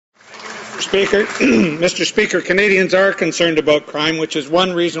Mr. Speaker, Canadians are concerned about crime, which is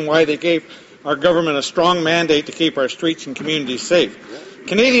one reason why they gave our government a strong mandate to keep our streets and communities safe.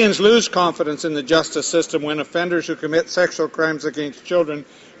 Canadians lose confidence in the justice system when offenders who commit sexual crimes against children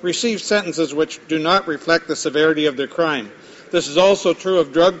receive sentences which do not reflect the severity of their crime. This is also true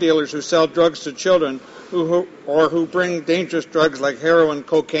of drug dealers who sell drugs to children or who bring dangerous drugs like heroin,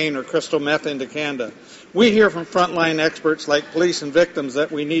 cocaine, or crystal meth into Canada. We hear from frontline experts like police and victims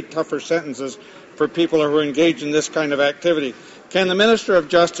that we need tougher sentences for people who are engaged in this kind of activity. Can the Minister of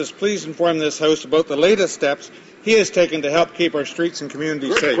Justice please inform this House about the latest steps he has taken to help keep our streets and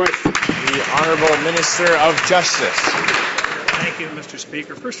communities safe? The Honourable Minister of Justice. Thank you, Mr.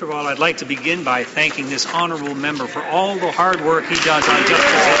 Speaker. First of all, I'd like to begin by thanking this honourable member for all the hard work he does on justice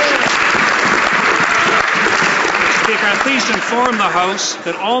issues. Speaker, I'm pleased to inform the House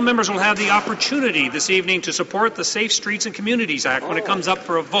that all members will have the opportunity this evening to support the Safe Streets and Communities Act when it comes up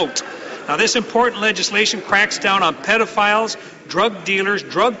for a vote. Now, this important legislation cracks down on pedophiles, drug dealers,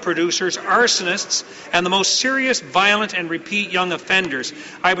 drug producers, arsonists, and the most serious, violent, and repeat young offenders.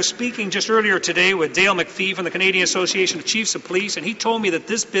 I was speaking just earlier today with Dale McPhee from the Canadian Association of Chiefs of Police, and he told me that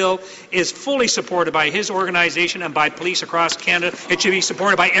this bill is fully supported by his organization and by police across Canada. It should be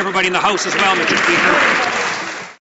supported by everybody in the House as well, Mr. Speaker.